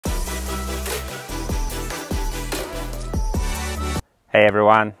Hey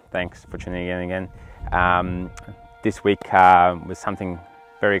everyone, thanks for tuning in again. This week was something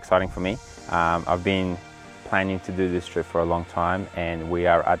very exciting for me. I've been planning to do this trip for a long time, and we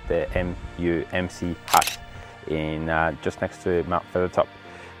are at the M.U.M.C HUT in just next to Mount Feathertop.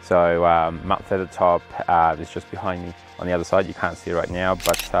 So Mount Feathertop is just behind me on the other side. You can't see it right now,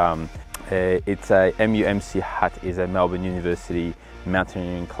 but it's a M.U.M.C HUT is a Melbourne University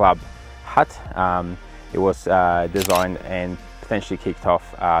Mountaineering Club hut. It was designed and potentially kicked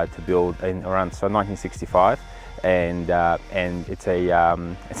off to build in around 1965, and it's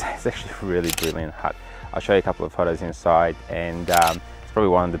actually a really brilliant hut. I'll show you a couple of photos inside, and it's probably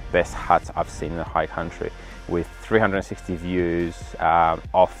one of the best huts I've seen in the high country, with 360 views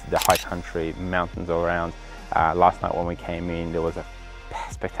off the high country, mountains all around. Last night when we came in, there was a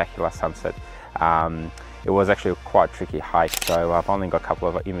spectacular sunset. It was actually a quite tricky hike, so I've only got a couple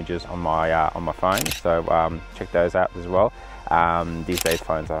of images on my phone, so check those out as well. These days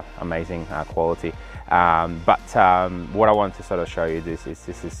phones are amazing quality, but what I want to sort of show you this is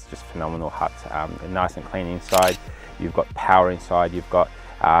just phenomenal hut. Nice and clean inside. You've got power inside. You've got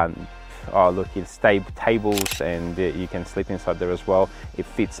oh look, it's tables, and you can sleep inside there as well. It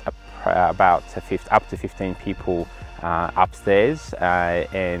fits up to 15 people upstairs,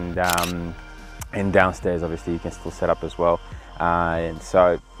 and downstairs obviously you can still set up as well. And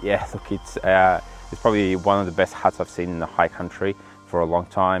so yeah, look, it's probably one of the best huts I've seen in the high country for a long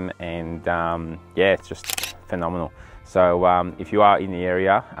time, and yeah, it's just phenomenal. So if you are in the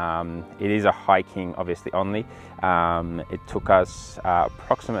area, it is a hiking obviously only. It took us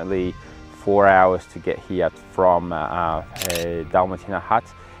approximately 4 hours to get here from Dalmatina Hut,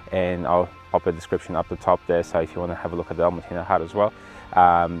 and I'll pop a description up the top there, so if you want to have a look at the Dalmatina Hut as well.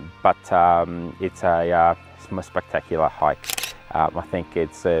 But it's a spectacular hike. I think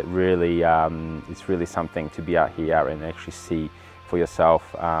it's really something to be out here and actually see for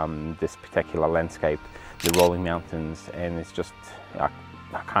yourself this particular landscape, the rolling mountains, and it's just I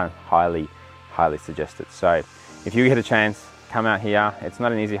can't highly suggest it. So if you get a chance, come out here. It's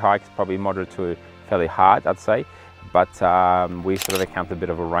not an easy hike. It's probably moderate to fairly hard, I'd say, but we sort of encountered a bit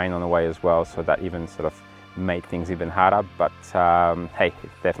of a rain on the way as well, so that even sort of made things even harder. But hey,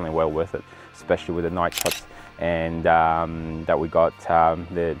 it's definitely well worth it, especially with the night shots, and that we got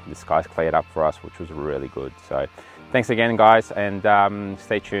the skies cleared up for us, which was really good. So thanks again guys, and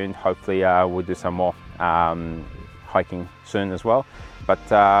stay tuned. Hopefully we'll do some more hiking soon as well. But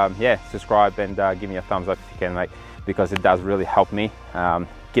yeah, subscribe and give me a thumbs up if you can, mate, because it does really help me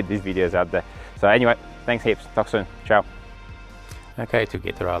get these videos out there. So anyway, thanks heaps, talk soon, ciao. Okay, to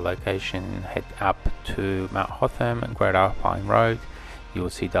get to our location, head up to Mt.Hotham, Great Alpine Road. You will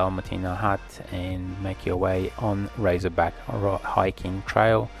see Dalmatina Hut, and make your way on Razorback hiking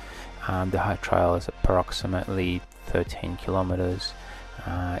trail. The hike trail is approximately 13 kilometers.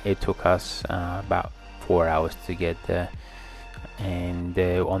 It took us about 4 hours to get there, and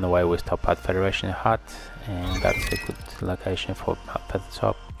on the way we stopped at Federation Hut, and that's a good location for Mount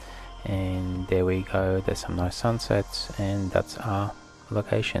Feathertop. And there we go, there's some nice sunsets, and that's our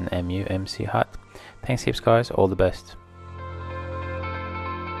location, M.U.M.C HUT. Thanks heaps guys, all the best.